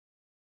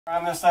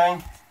On this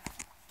thing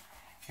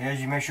is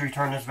you make sure you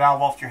turn this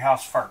valve off to your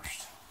house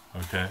first.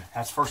 Okay.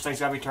 That's the first thing's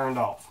got to be turned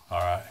off. All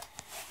right.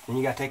 Then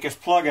you got to take this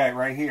plug out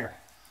right here.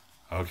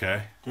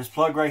 Okay. This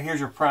plug right here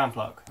is your prime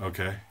plug.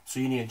 Okay. So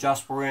you need an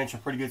adjustable wrench, a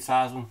pretty good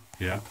size one.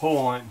 Yeah. And pull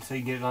on it until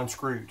you get it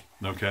unscrewed.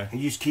 Okay.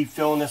 And you just keep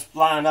filling this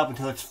line up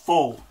until it's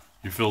full.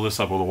 You fill this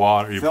up with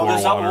water. You fill pour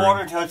this up water with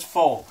water until it's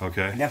full.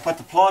 Okay. And then put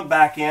the plug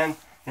back in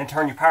and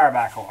turn your power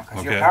back on. Because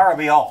Okay. your power will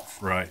be off.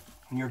 Right.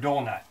 When you're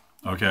doing that.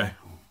 Okay.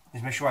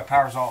 Just make sure that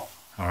power's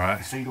off. All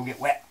right. So you don't get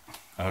wet.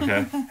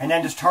 Okay. And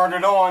then just turn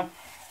it on.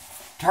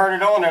 Turn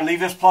it on and leave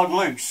this plug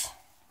loose.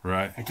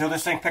 Right. Until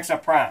this thing picks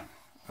up prime.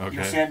 Okay.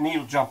 You'll see that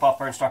needle jump up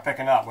there and start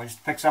picking up. When it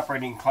picks up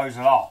right, you can close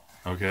it off.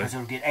 Okay. Because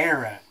it'll get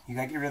air in it. You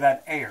got to get rid of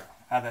that air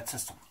out of that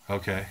system.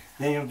 Okay.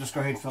 Then you'll just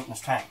go ahead and fill it in this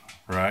tank.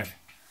 Right.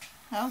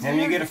 Then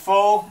you get it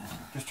full,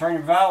 just turn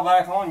your valve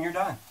back on and you're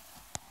done.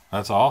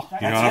 That's all? You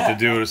don't have to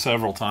do it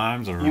several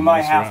times? Or you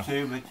might have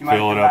to, but you might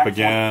fill it up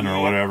again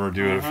or whatever,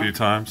 do it a few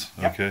times?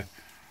 Yep. Okay.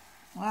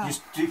 Wow.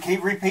 Just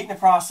keep repeating the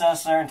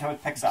process there until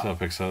it picks up. Until it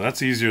picks up.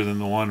 That's easier than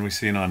the one we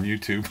seen on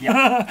YouTube.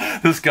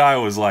 Yep. This guy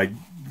was like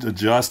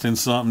adjusting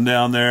something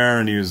down there,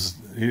 and he was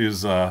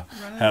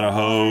had a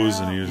hose,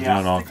 and he was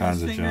doing all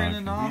kinds of junk. In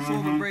a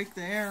nozzle to break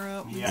the air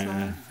up.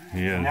 Yeah.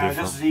 He had now a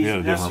different, this is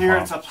easy. This here,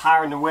 it's up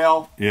higher in the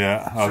well.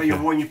 Yeah. Okay.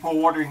 So when you pour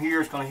water in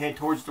here, it's going to head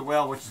towards the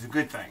well, which is a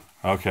good thing.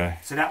 Okay.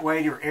 So that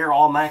way your air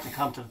automatically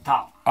comes to the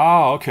top.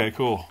 Oh, okay,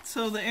 cool.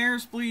 So the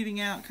air's bleeding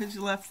out because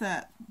you left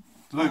that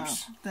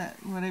loose. That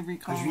whatever you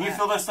call it. Because when you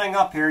fill this thing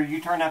up here, you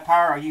turn that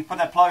power, you put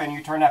that plug in,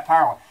 you turn that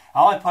power on.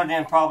 I only put it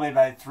in probably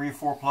about 3 or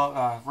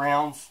 4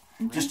 rounds,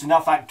 just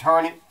enough I can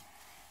turn it,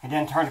 and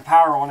then turn the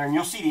power on there, and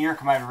you'll see the air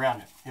come out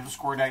around it. It'll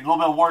squirt out. A little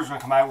bit of water's going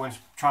to come out when it's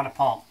trying to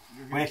pump.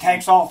 When it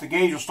takes off, the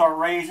gauge will start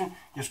raising.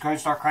 Just go ahead and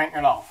start cranking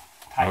it off.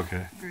 Tight.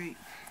 Okay. Great.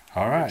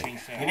 All right.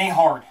 It ain't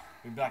hard.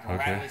 It'd be like a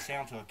rattly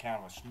sound to a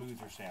kind of a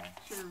smoother sound.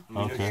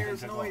 Sure. Okay. The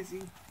air's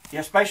noisy.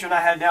 Yeah, especially when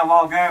I had it down a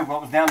while ago, when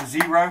it was down to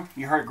 0,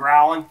 you heard it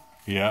growling.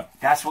 Yeah.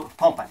 That's what it's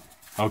pumping.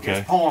 Okay.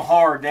 It's pulling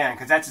hard down,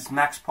 because that's its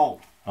max pull.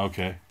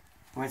 Okay.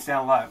 When it's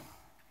down low.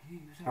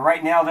 And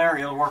right now there,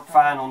 it'll work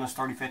fine on this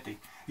 3050.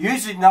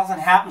 Usually nothing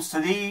happens to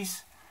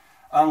these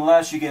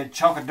unless you get a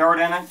chunk of dirt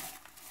in it.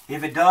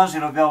 If it does,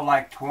 it'll go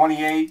like 20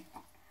 to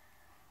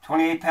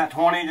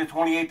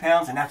 28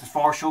 pounds, and that's as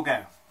far as she'll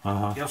go.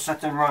 It'll sit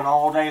there and run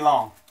all day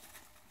long.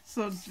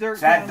 So dirt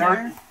So that down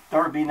there?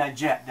 dirt being that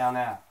jet down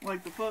there.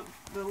 Like the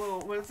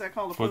little, what is that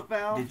called, the foot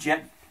valve? The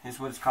jet is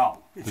what it's called.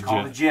 It's The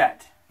called jet. the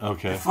jet.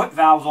 Okay. The foot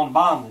valve's on the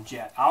bottom of the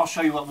jet. I'll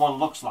show you what one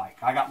looks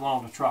like. I got one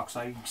on the truck,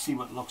 so you can see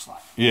what it looks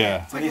like.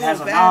 Yeah. But like it a has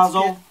a little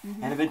nozzle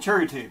basket. and a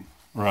Venturi tube.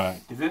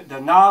 Right.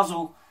 The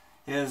nozzle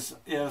is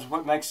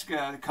what makes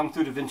come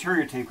through the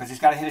Venturi tube, because it's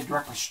got to hit it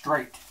directly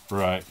straight.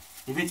 Right.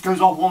 If it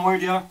goes off one way or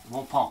the other, it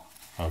won't pump.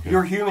 Okay.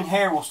 Your human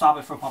hair will stop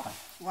it from pumping.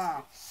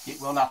 Wow. It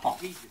will not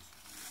pump.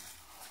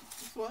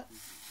 What?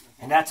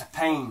 And that's a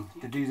pain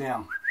to do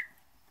them.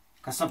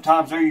 Because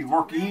sometimes they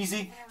work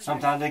easy,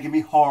 sometimes they can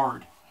be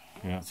hard.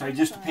 Yeah. So it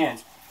just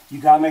depends.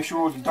 You got to make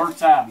sure the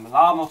dirt's out of them. A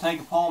lot of them will take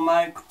a pull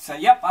out, say,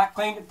 yep, I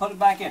cleaned it, put it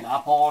back in. I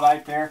pull it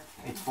out there,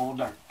 it's full of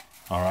dirt.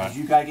 All right.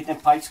 You got to get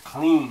them pipes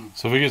clean.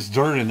 So if it gets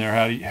dirt in there,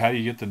 how do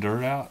you get the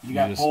dirt out? You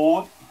got to just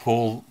pull it.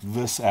 pull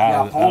this You out got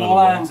of to the pull the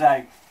lines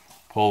out.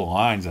 Pull the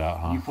lines out,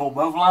 huh? You pull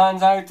both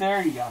lines out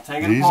there, you got to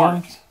take it These apart.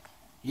 lines?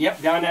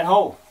 Yep, down that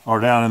hole. Or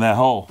down in that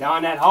hole?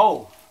 Down that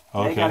hole.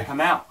 Okay. They got to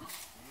come out.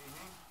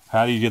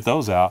 How do you get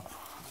those out?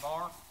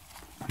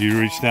 You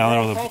reach down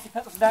there with a... Fancy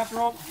Pitless adapter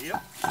on?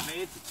 Yep.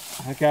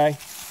 Okay.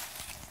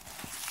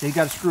 So you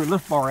got to screw a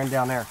lift bar in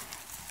down there.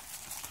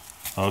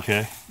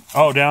 Okay.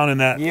 Oh, down in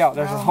that... Yeah,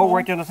 there's a hole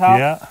right there on the top.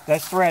 Yeah.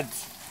 That's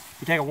threads.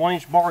 You take a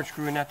 1-inch bar and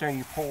screw in out there and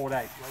you pull it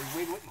out.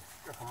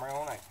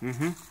 You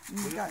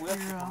got your,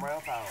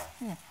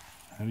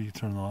 How do you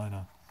turn the light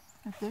on?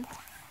 right there.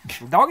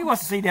 Doggy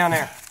wants to see down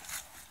there.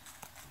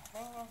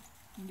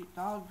 You get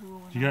dogs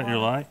rolling. You got your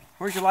light?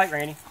 Where's your light,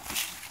 Randy?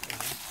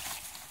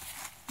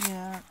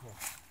 Yeah.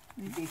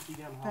 You can see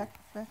down the hole.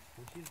 Back.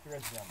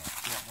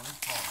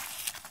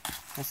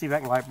 Let's see if I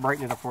can like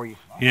brighten it up for you.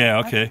 Yeah,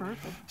 okay. That's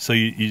perfect. So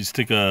you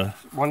stick a...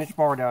 1-inch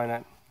bar down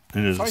that.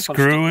 There's a Sorry,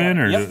 screw in,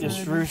 or yep, is it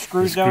just screws it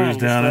screws down, and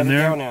down just in let it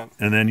there, go now.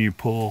 and then you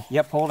pull...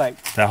 Yep, pull it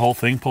out. That whole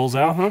thing pulls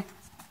out?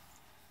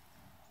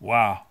 Mm-hmm.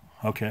 Wow.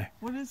 Okay.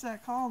 What is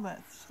that called,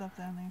 that stuff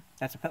down there?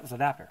 That's a Pitless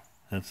adapter.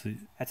 That's the...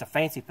 That's a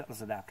fancy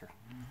Pitless adapter.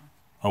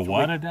 A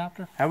what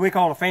adapter? How do we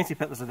call it a fancy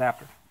Pitless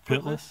adapter?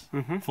 Pitless?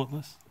 Mm-hmm.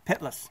 Footless?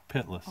 Pitless.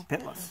 Pitless.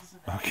 Pitless.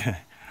 Okay.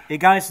 It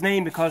got its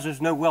name because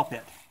there's no well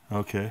pit.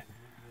 Okay.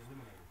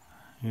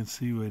 You can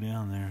see way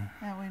down there.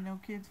 That way no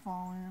kids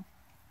fall in.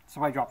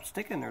 Somebody dropped a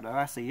stick in there, though.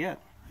 I see it.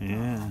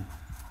 Yeah.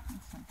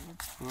 That's not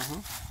good.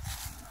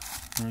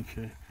 Mm-hmm.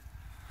 Okay.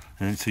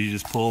 And so you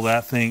just pull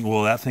that thing.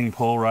 Will that thing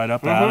pull right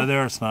up out of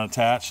there? It's not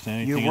attached to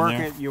anything You work in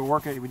there? it. You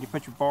work it when you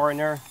put your bar in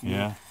there.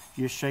 Yeah.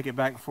 You just shake it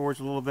back and forwards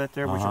a little bit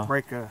there, which will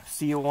break a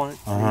seal on it,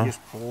 and you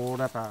just pull it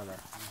up out of there.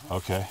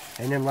 Okay.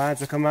 And then lines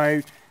will come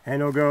out,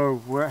 and they'll go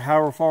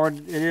however far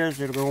it is.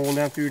 It'll go on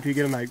down through until you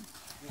get them out.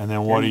 And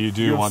then what do you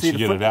do You'll once see you the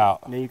get foot- it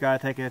out? Then you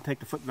gotta take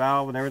the foot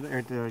valve and everything,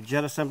 or the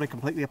jet assembly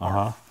completely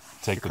apart.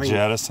 Take the clean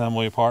jet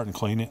assembly apart and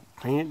clean it.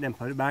 Clean it, then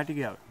put it back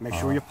together. Make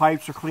sure your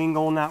pipes are clean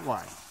going that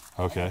way.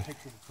 Okay.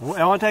 It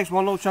only takes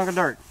one little chunk of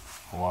dirt.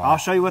 Wow. I'll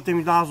show you what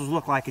these nozzles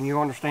look like, and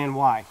you'll understand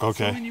why. So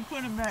Okay. when you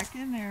put them back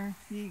in there,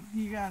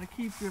 you got to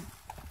keep your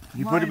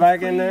You put it lines back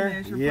in clean there.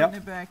 as you're Yep.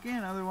 putting it back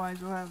in. Otherwise,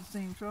 you'll have the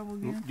same trouble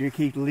again. You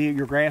keep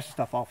your grass and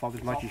stuff off of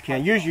as much as you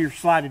can. Usually you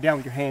slide it down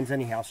with your hands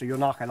anyhow, so you'll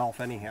knock it off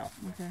anyhow.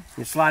 Okay.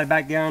 You slide it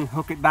back down,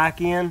 hook it back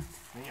in,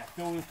 Then you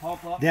fill the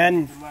pump up.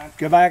 then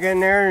go back in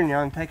there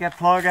and take that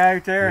plug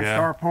out there and Yeah.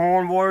 start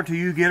pouring water till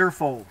you get her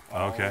full.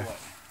 Okay.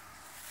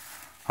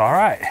 All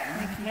right.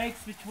 It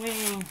takes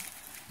between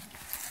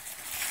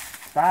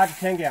 5 to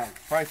 10 gallons.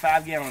 probably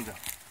 5 gallons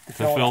To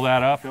fill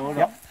that up, fill it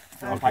Yep. up.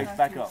 Fill the pipes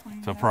back up.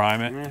 to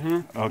prime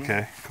it.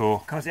 Okay. Cool.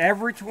 Because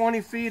every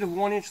 20 feet of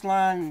 1-inch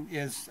line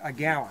is a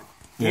gallon.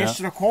 Yeah. Inch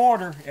and a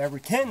quarter every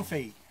 10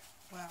 feet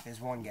Wow.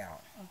 is 1 gallon.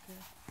 Okay.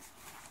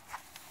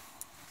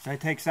 So it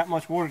takes that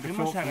much water to They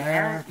fill must from have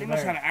there an to they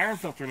must there. have an iron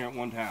filter in there at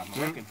one time. I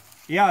reckon.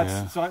 Yeah,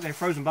 Yeah. it's like they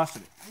frozen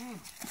busted it.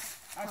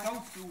 That's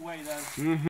old school way though.